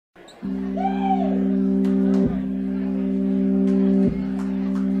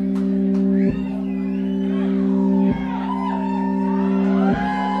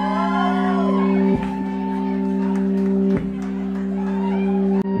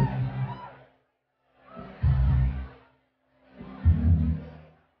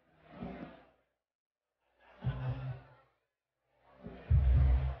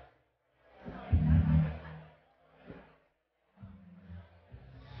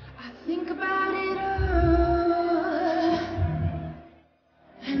Think about it all,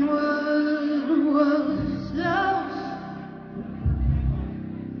 and what was lost.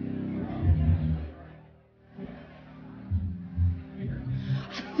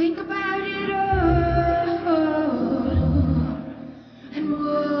 I think about it all, and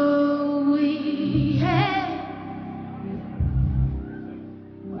what we had.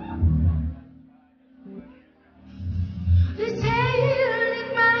 This hand in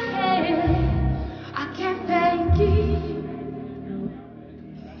my hand, I can't fake it.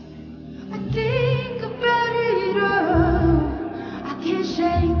 I think about it all, I can't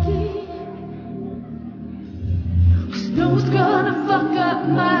shake it. 'Cause no one's gonna fuck up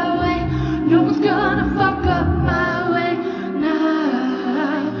my way. No one's gonna fuck up my way.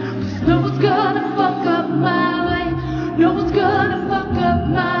 Nah. 'Cause no one's gonna fuck up my way. No one's gonna fuck up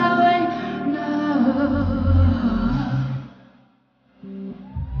my way. No.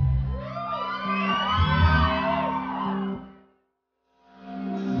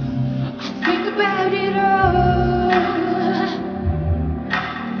 About it all,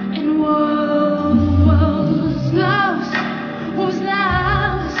 and what was lost, what was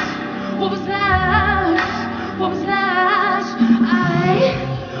lost, what was lost, what was lost. I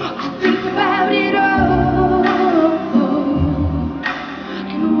think about it all,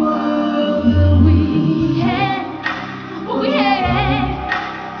 and what we had, what we had,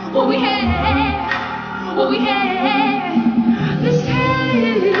 what we had, what we had. This hand.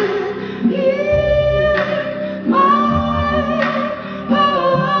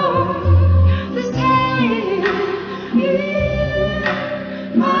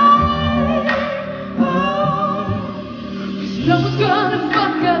 No one's gonna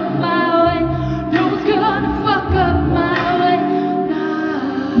fuck up my way. No one's gonna fuck up my way.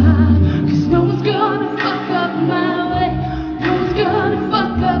 Nah. 'Cause no one's gonna fuck up my way. No one's gonna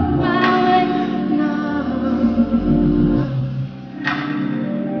fuck up my way. No.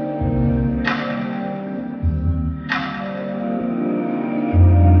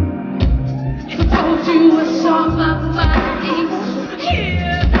 If I told you what's on my mind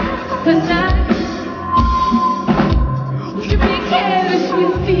here tonight, would you be careless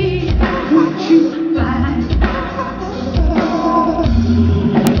with me? Would you find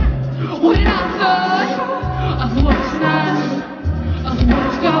when I thought of what's not, of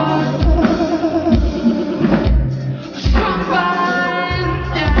what's gone? A strong bind,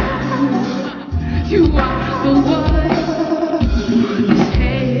 you are the one. This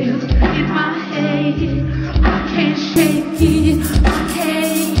hand in my hand, I can't shake it, I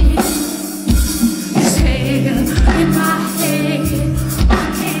can't. This hand in my hand, I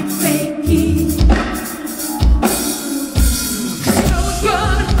can't fake it. 'Cause no one's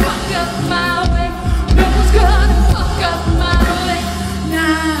gonna fuck up my way. No one's gonna fuck up my way.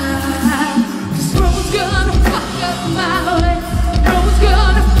 Nah.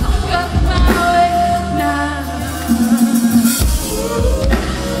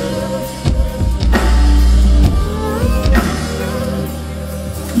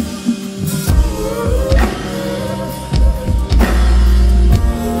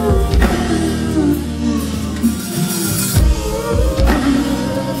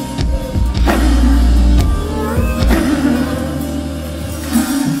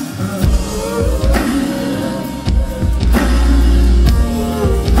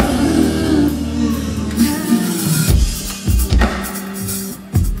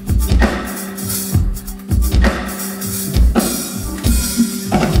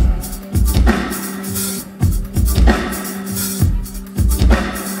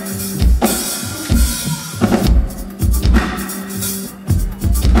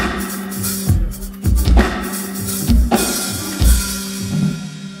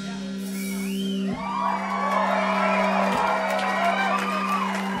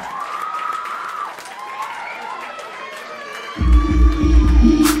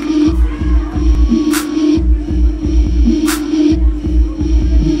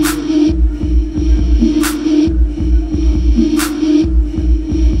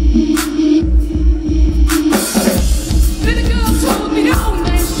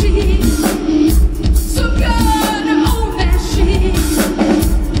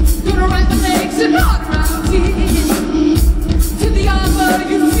 and hard around here. To the armor,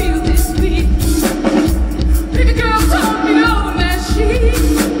 you feel this beat. Pretty girl told me all that she,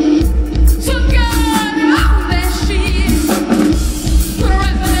 some God and all that she. Put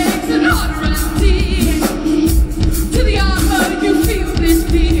her legs and hard around here. To the armor, you feel this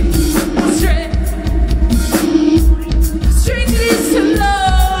beat. Straight, straight is to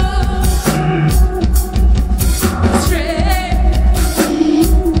love. Straight,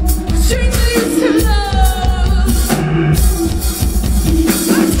 straight is to love.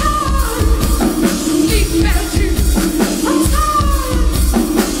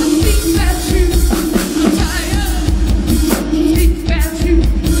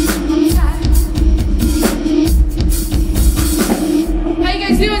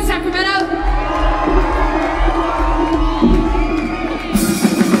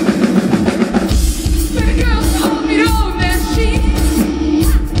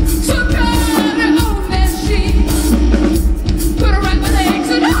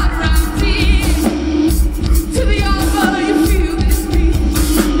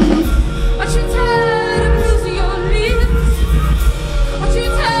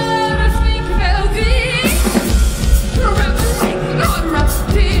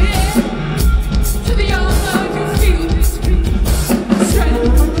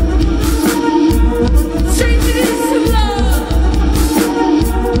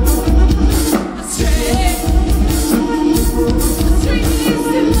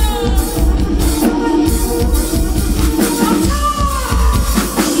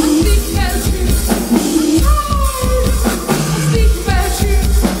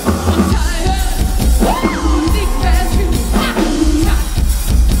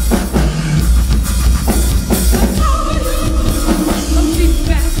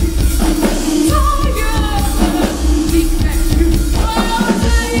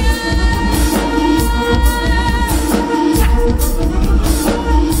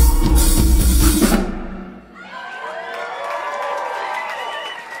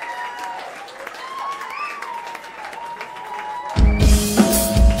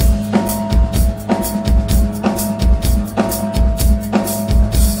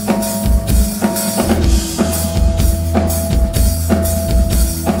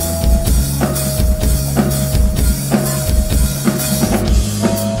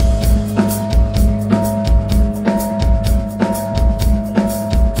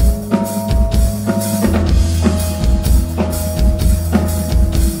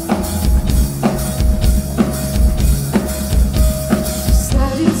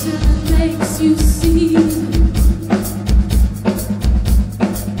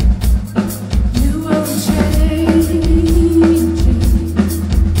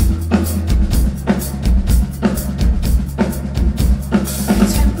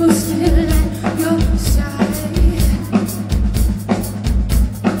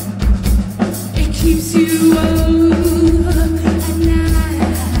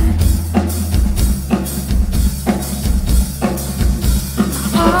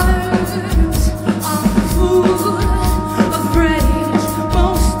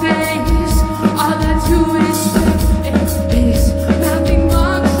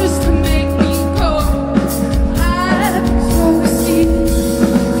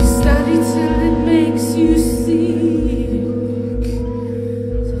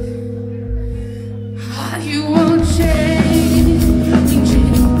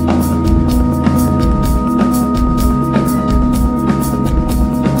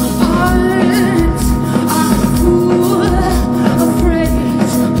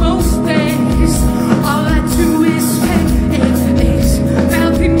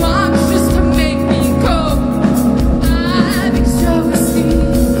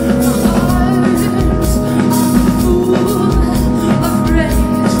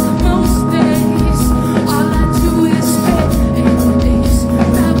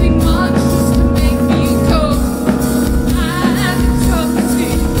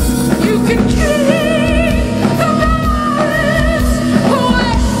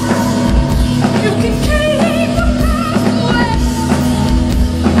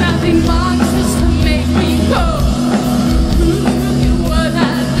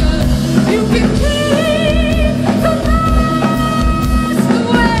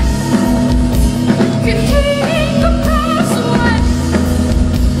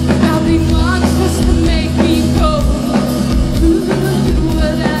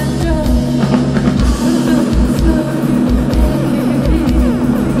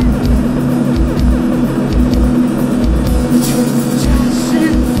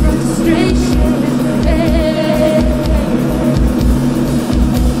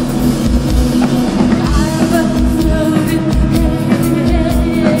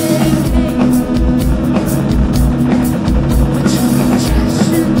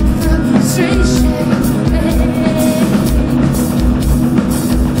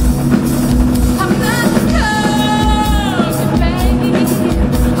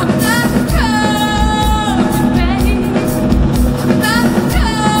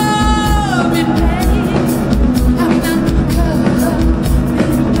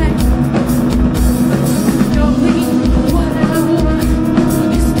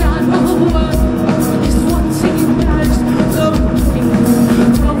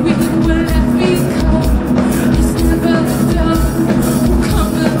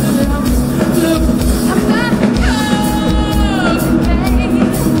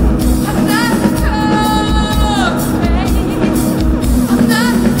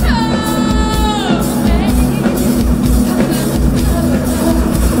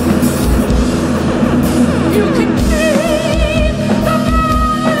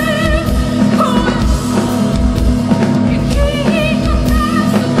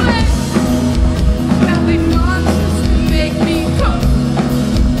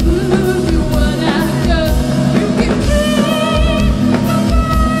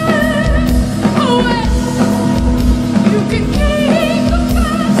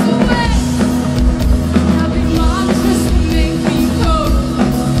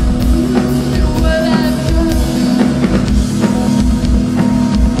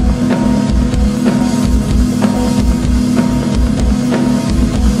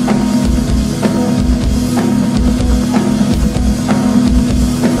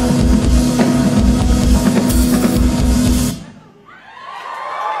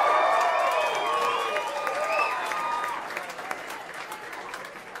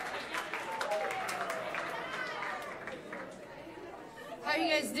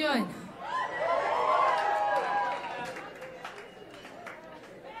 doing?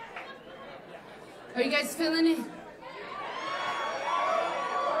 Are you guys feeling it?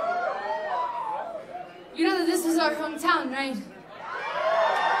 You know that this is our hometown, right?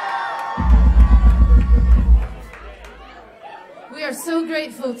 We are so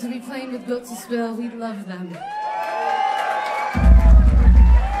grateful to be playing with Built to Spill. We love them.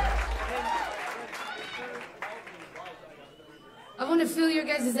 I want to feel your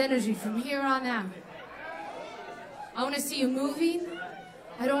guys' energy from here on out. I want to see you moving.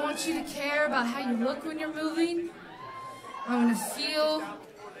 I don't want you to care about how you look when you're moving. I want to feel,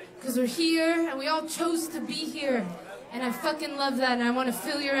 because we're here and we all chose to be here. And I fucking love that, and I want to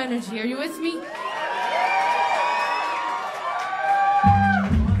feel your energy. Are you with me?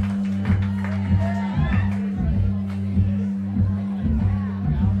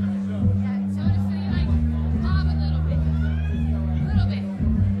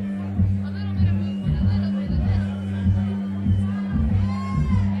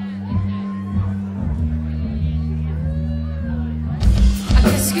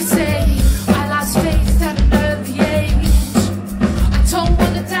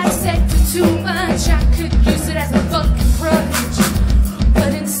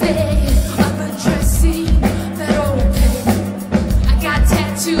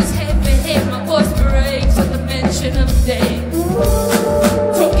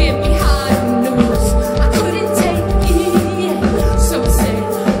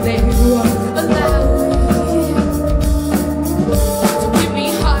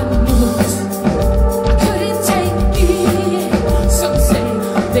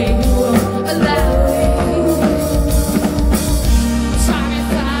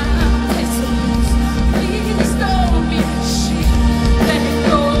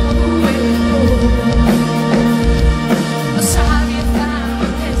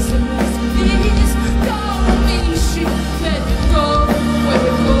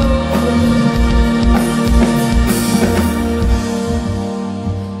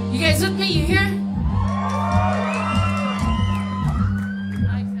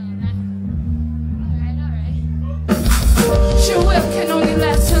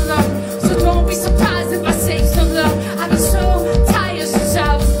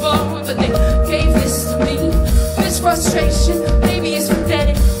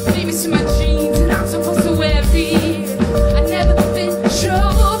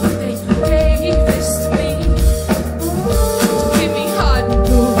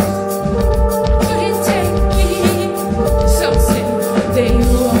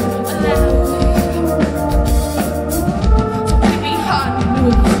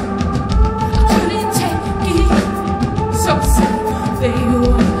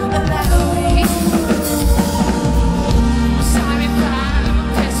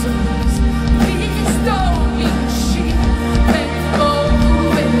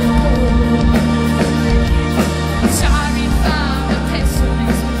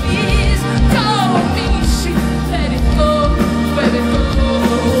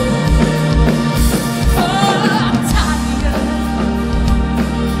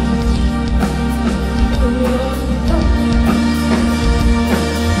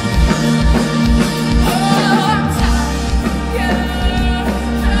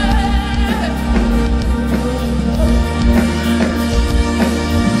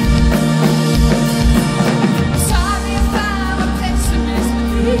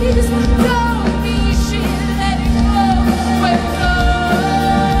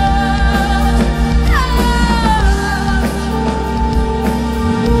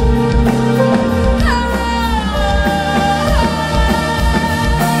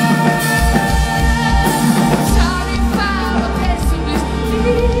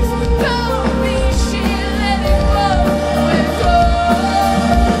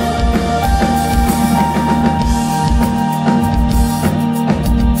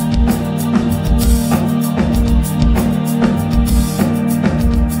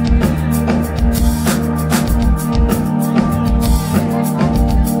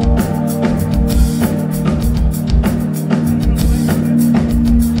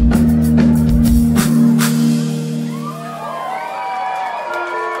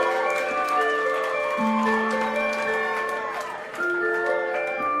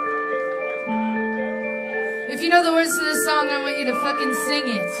 If you know the words to this song, I want you to fucking sing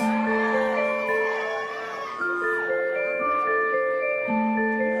it.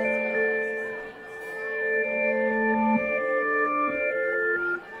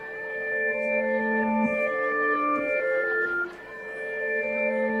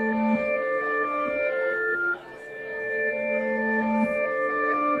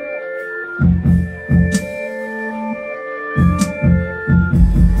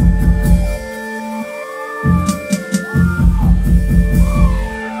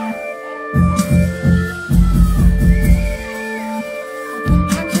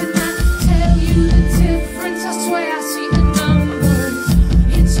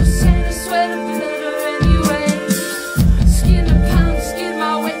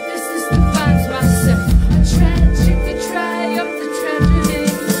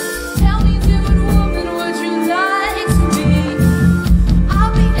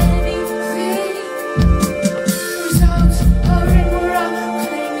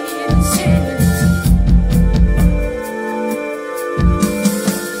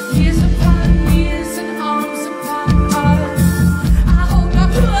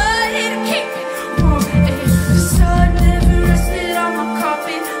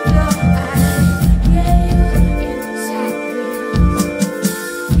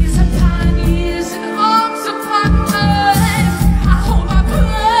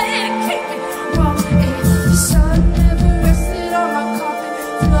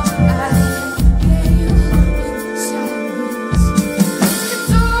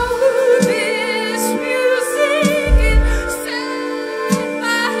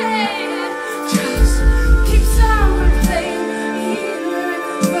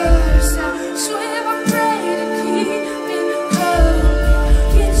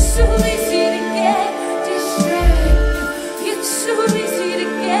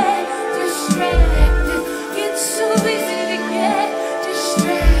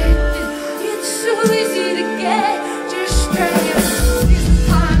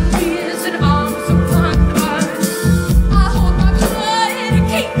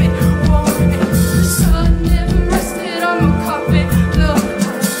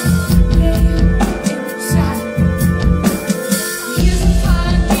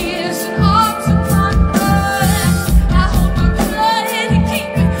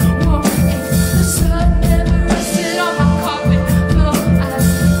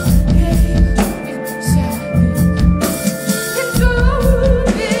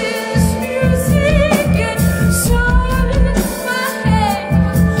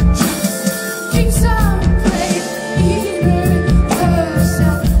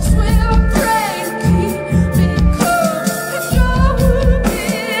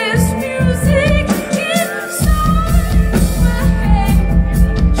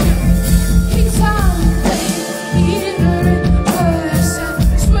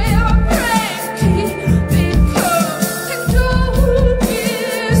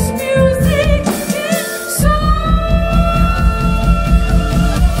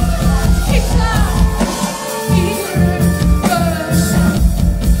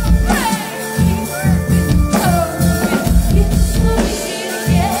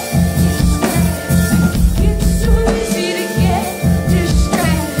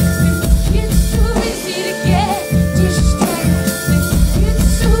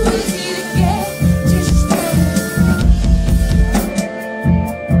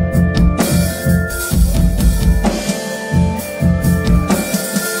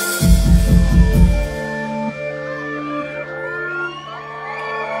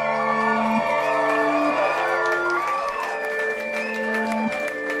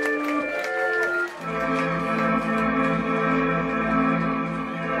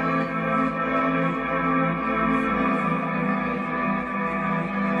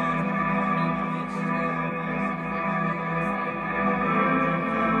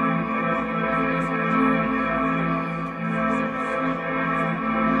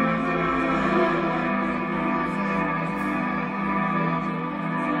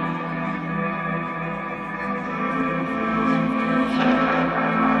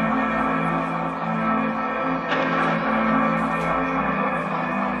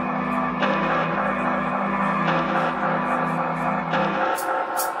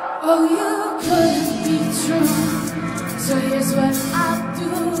 Oh, you couldn't be true. So here's what I'll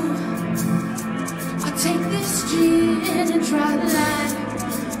do. I'll take this gin and draw the line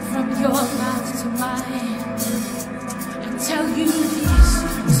from your mouth to mine and tell you this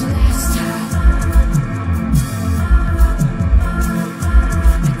was the last time.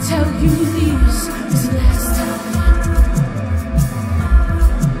 And tell you this was the last time.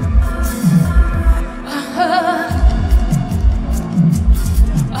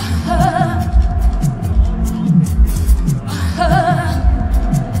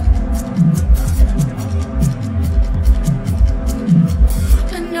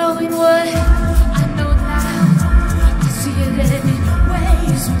 Knowing what I know now, I see it in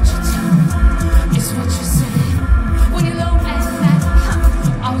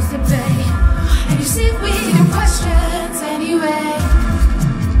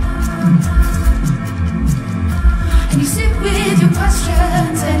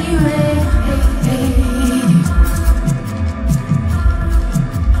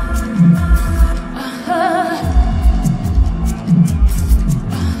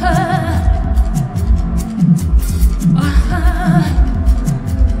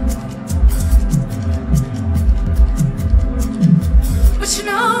But you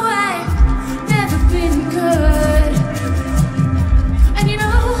know I've never been good. And you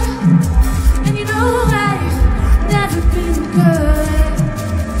know I've never been good.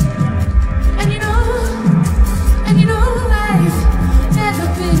 And you know I've never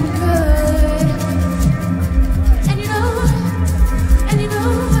been good. And you know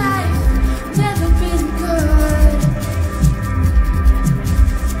I've never been good.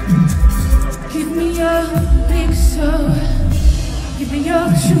 Give me your big soul, give me your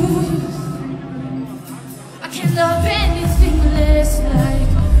truth. I can't love anything less like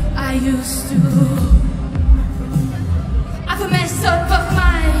I used to. I've a mess up of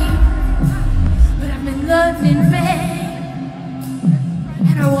mine, but I've been learning man,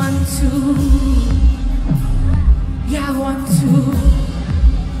 and I want to. Yeah, I want to.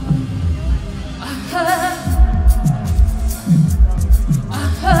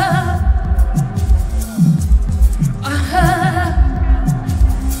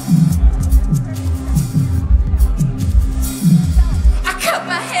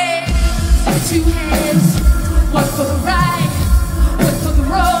 Two hands, one for the right, one for the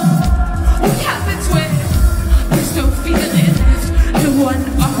wrong. What happens when there's no feeling left in one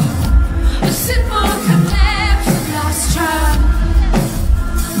arm? A simple collapse, a lost child.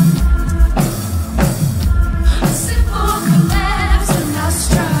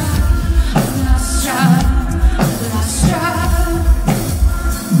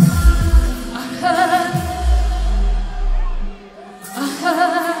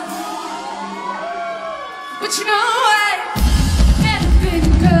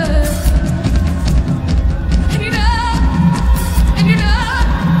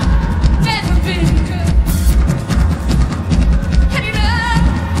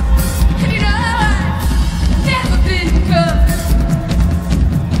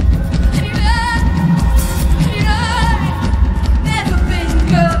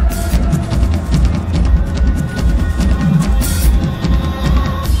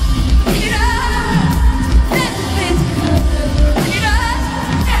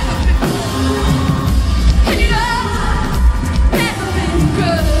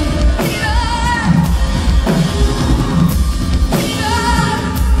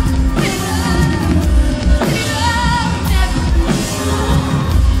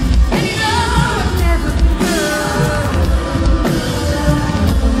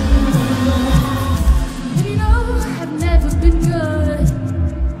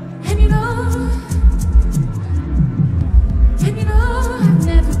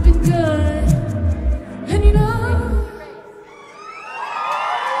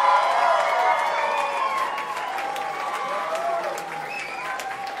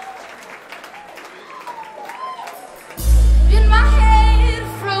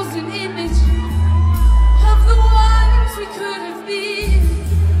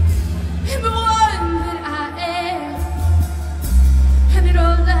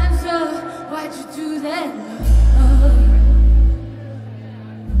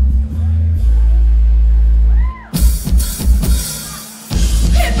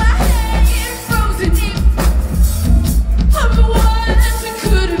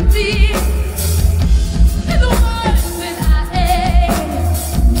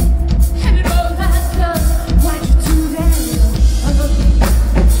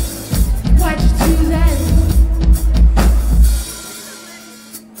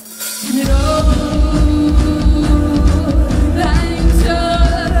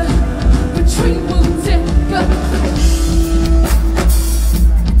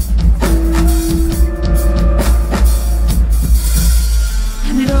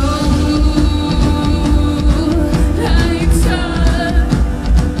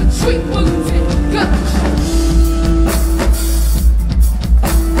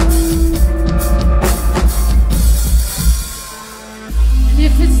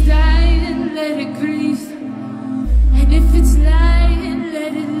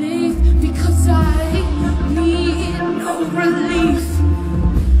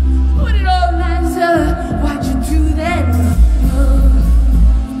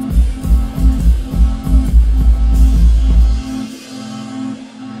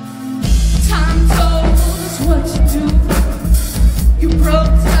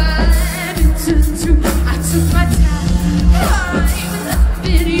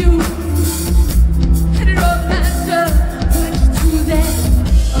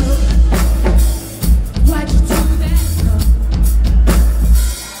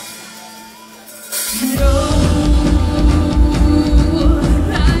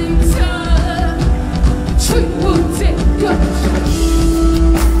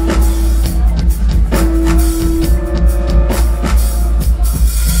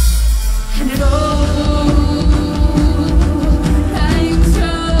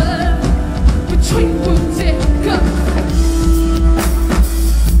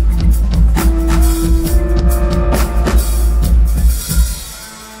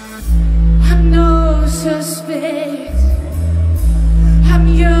 suspect I'm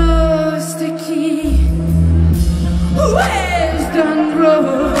yours to keep. Who has done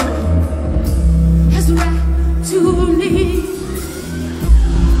wrong has the right to leave.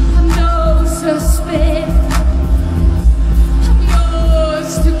 I'm no suspect, I'm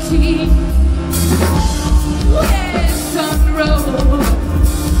yours to keep. Who has done wrong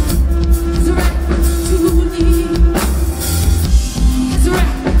has the right to leave. Has the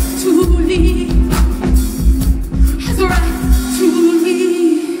right to leave. Has the right to leave.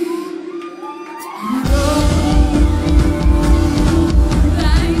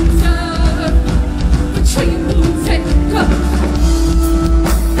 Lines up between moons and colors.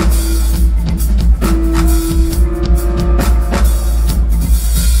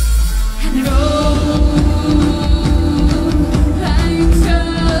 And it all lines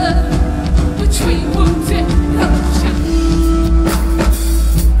up between wounds and gunshot.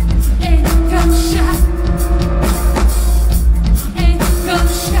 And gunshot. And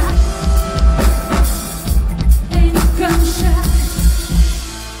gunshot. And gunshot.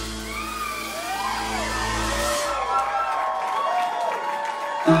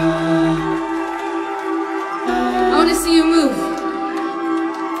 I wanna see you move.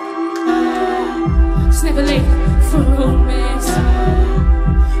 It's never late for romance,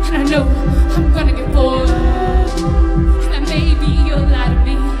 and I know I'm gonna get bored, and that maybe you'll lie to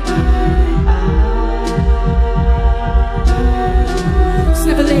me. It's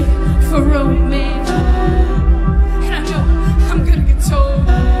never late for romance, and I know I'm gonna get told,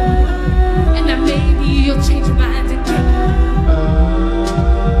 and that maybe you'll change your mind again.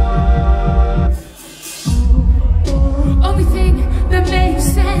 Only thing that makes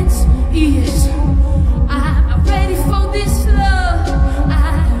sense is I'm not ready for this love.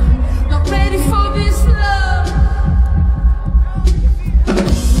 I'm not ready for this love.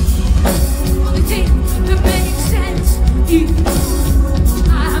 Only thing that makes sense is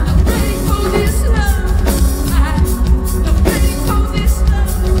I'm not ready for this love. I'm not ready for this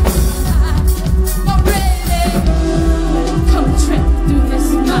love. I'm not ready. Come trip through this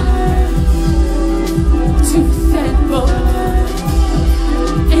mind, tooth and bone,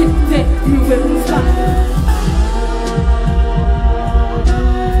 and then you will find.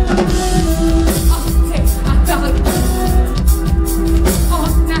 All day I thought,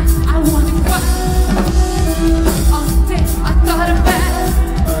 all night I wanted cry. All day I thought about,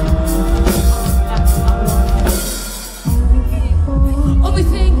 only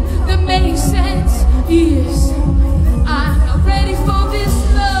thing that makes sense is I'm not ready for this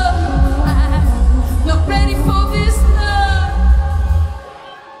love. I'm not ready for this love.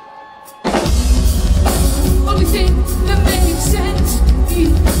 Only thing that makes sense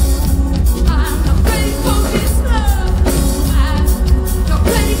is I'm not ready for this love. I'm not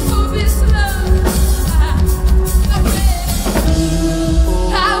ready for this love. I'm not ready.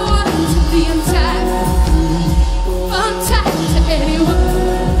 I want to be untied to anyone.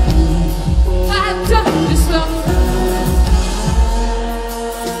 I've done this long.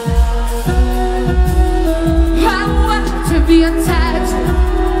 I want to be untied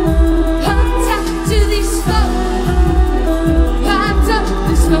to this love. I've done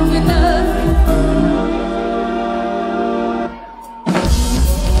this long enough.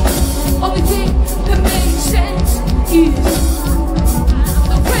 Only thing that makes sense is I'm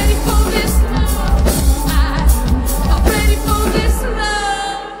not ready for this love. I'm not ready for this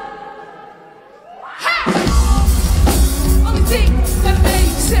love. Ha! Only thing that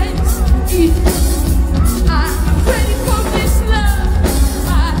makes sense is I'm not ready for this love.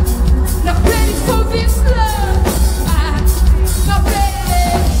 I'm not ready for this love. I'm not ready.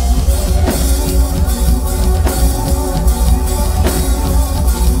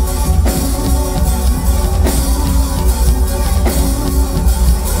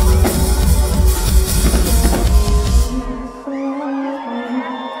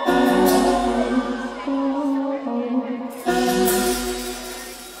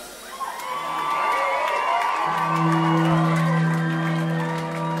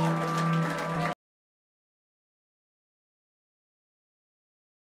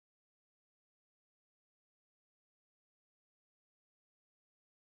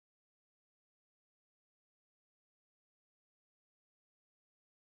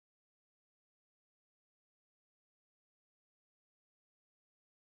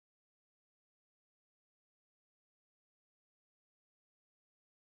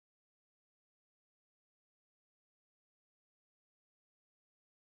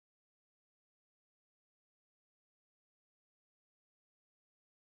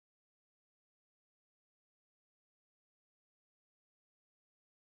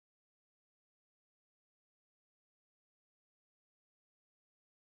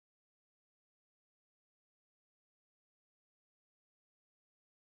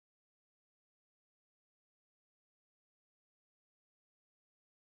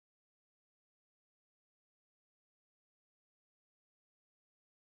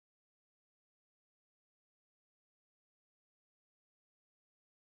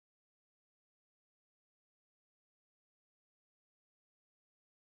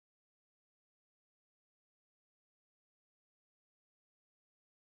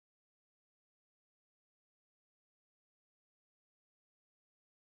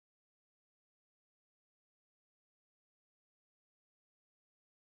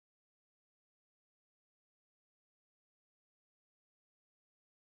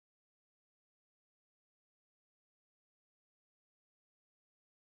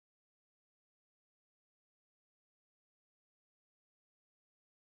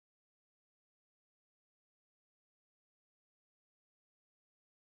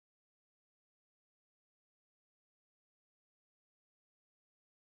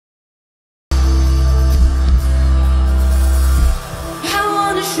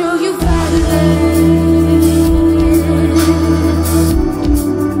 show you violence.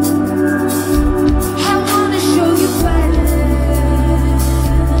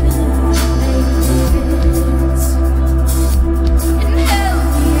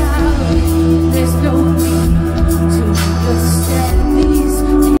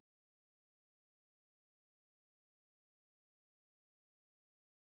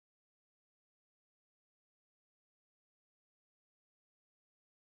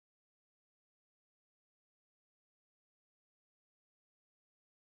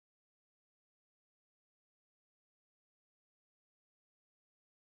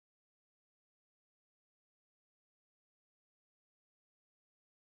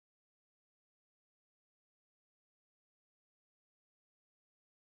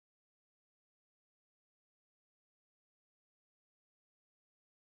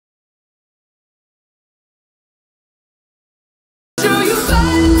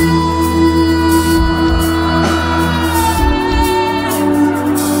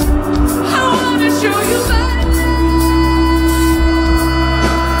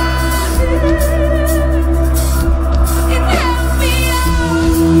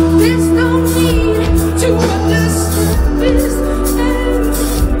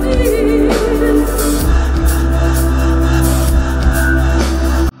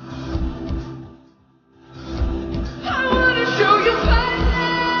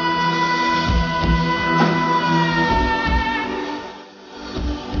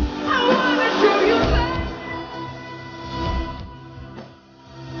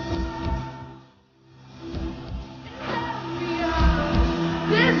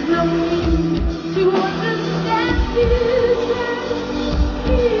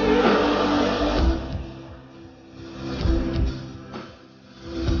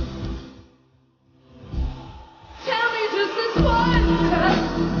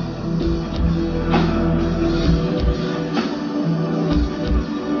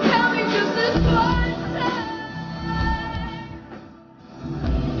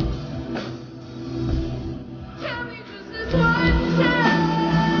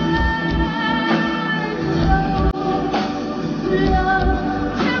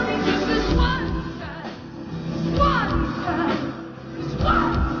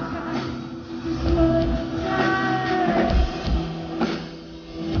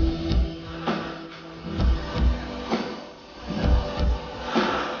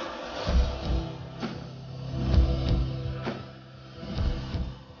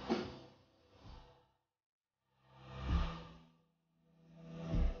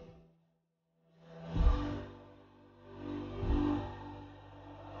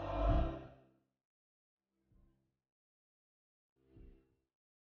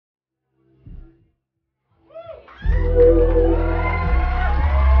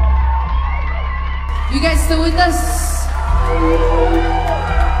 You guys still with us?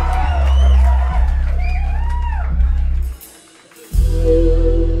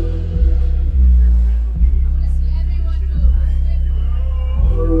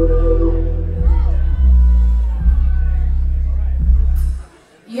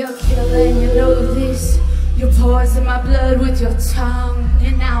 You're killing, you know this. You're poisoning my blood with your tongue,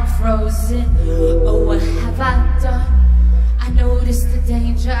 and now I'm frozen. Oh, what have I done? I noticed the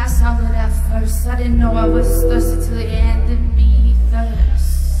danger, I saw it at first. I didn't know I was thirsty till it ended me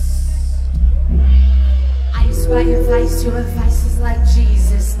thirst. I inspire vice, your advice is like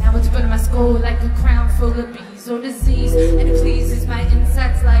Jesus. Now it's burning my skull like a crown full of bees or disease, and it pleases my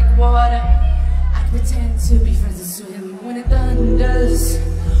insides like water. I pretend to be friends and swim when it thunders.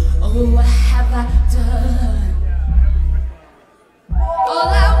 Oh, what have I done? All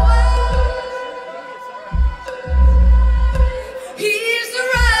I want, he's the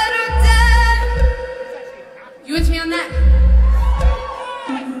ride or die. You with me on that?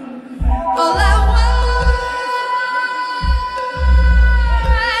 All I want,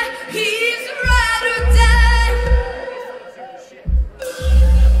 he's the ride or die.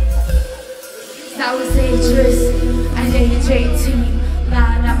 I was dangerous at age 18.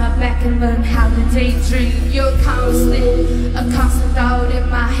 Lying on my back and learn how to daydream. You're a constant thought in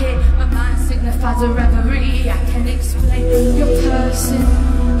my head. My mind signifies a reverie I can't explain. Your person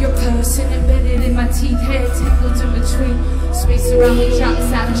embedded in my teeth, hair tangled in between. Space around me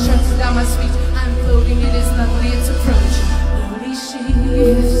drops out and shuts down my speech. I'm floating, it is lovely, it's approaching. Holy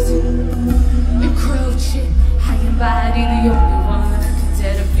shift, encroaching. I embody the only one I could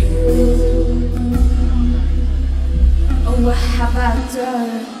dare to be. Oh, what have I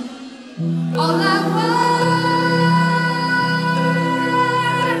done? All I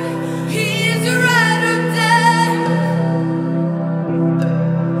want, he's a ride or die.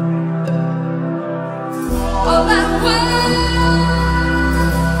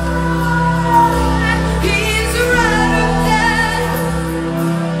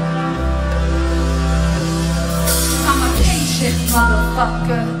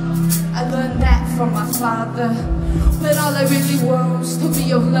 motherfucker. I learned that from my father. But all I really want's to be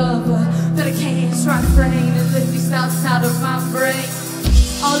your lover. But I can't try to brain and lift these thoughts out of my brain.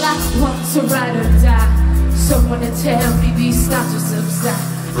 All I want's to ride or die. Someone to tell me these thoughts are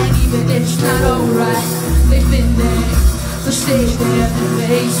subside. And even if it's not alright, they've been there, so stay there,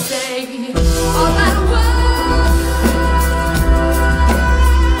 they stay. All I want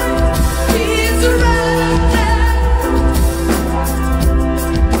is to ride.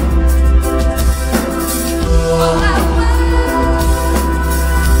 All I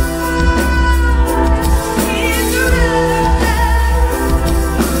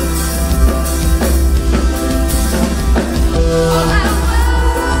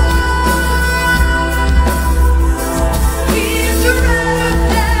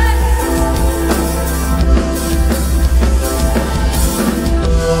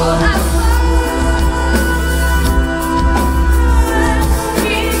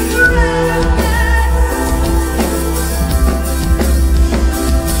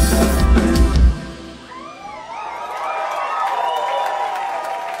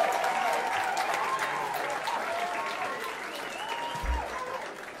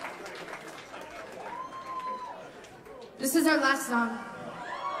This is our last song.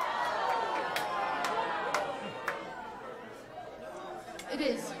 It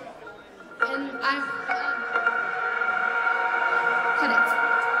is. And I've cut it.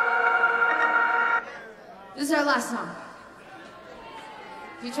 This is our last song.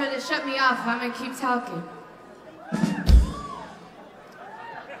 If you try to shut me off, I'm gonna keep talking.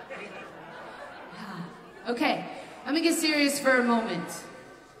 Okay, I'm gonna get serious for a moment.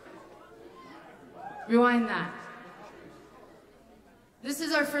 Rewind that. This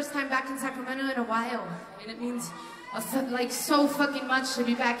is our first time back in Sacramento in a while, and it means like so fucking much to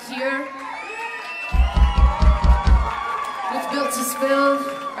be back here with Built to Spill,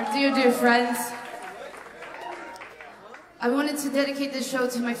 our dear, dear friends. I wanted to dedicate this show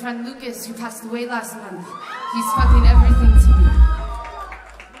to my friend Lucas, who passed away last month. He's fucking everything to me.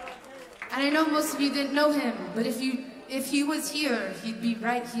 And I know most of you didn't know him, but if he was here, he'd be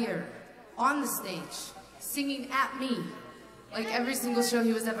right here, on the stage, singing at me. Like every single show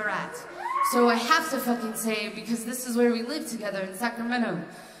he was ever at. So I have to fucking say it because this is where we live together in Sacramento.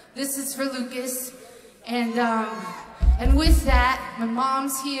 This is for Lucas. And with that, my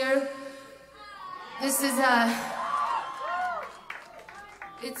mom's here. This is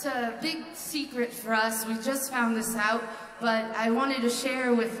it's a big secret for us. We just found this out, but I wanted to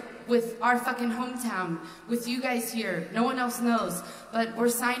share with our fucking hometown, with you guys here. No one else knows, but we're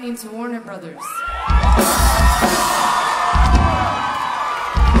signing to Warner Brothers.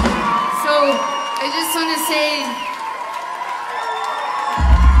 So, I just want to say,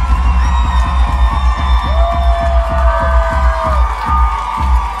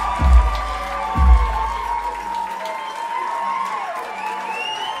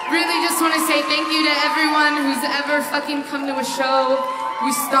 really just want to say thank you to everyone who's ever fucking come to a show.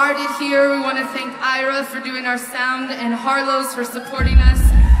 We started here. We want to thank Ira for doing our sound and Harlow's for supporting us.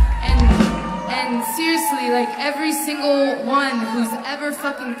 And seriously, like every single one who's ever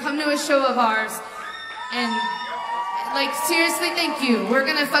fucking come to a show of ours, and like seriously, thank you. We're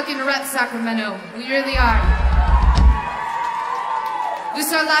gonna fucking rep Sacramento. We really are. This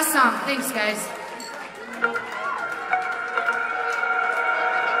is our last song. Thanks, guys.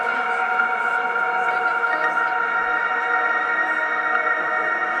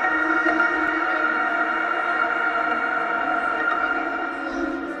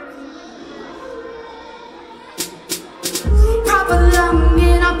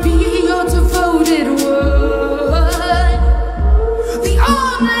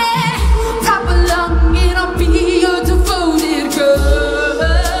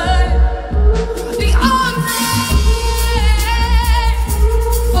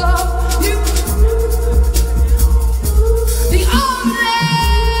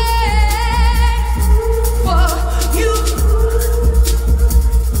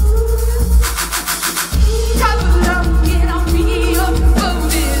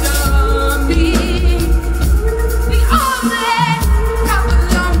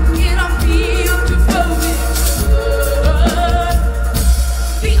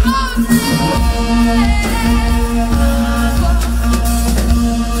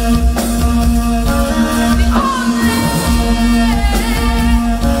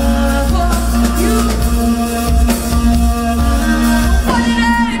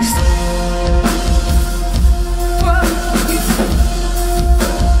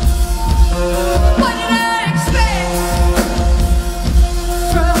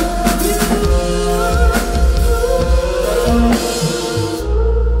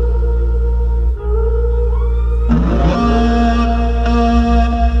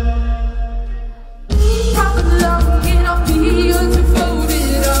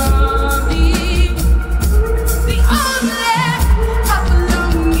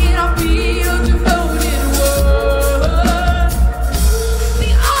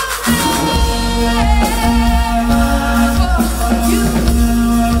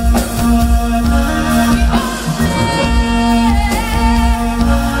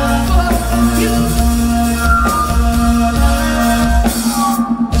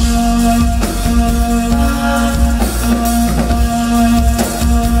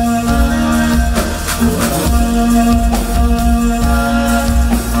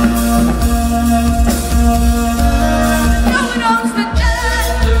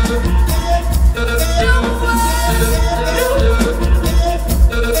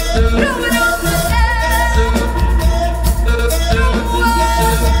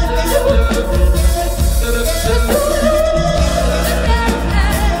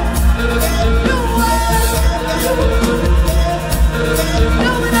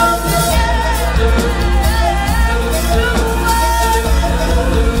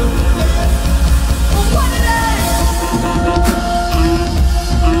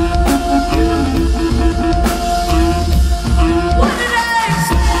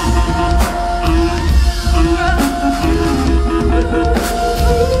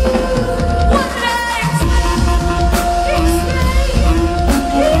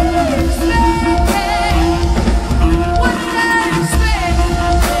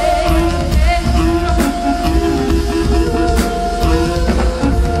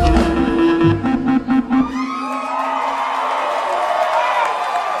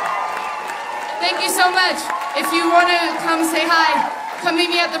 If you want to come say hi, come meet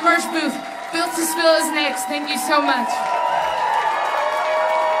me at the merch booth. Built to Spill is next. Thank you so much.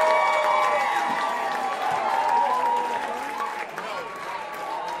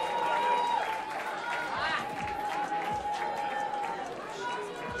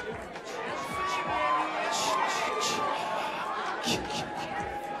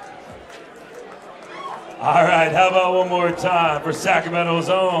 All right, how about one more time for Sacramento's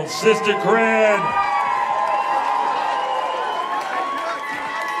own Sister Crayon?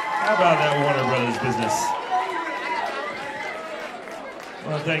 How about that Warner Brothers business? I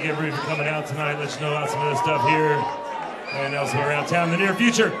want to thank everybody for coming out tonight. Let you know about some of this stuff here and elsewhere around town in the near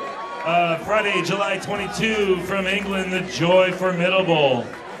future. Friday, July 22 from England, the Joy Formidable.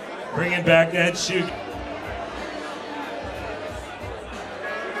 Bringing back that shoot.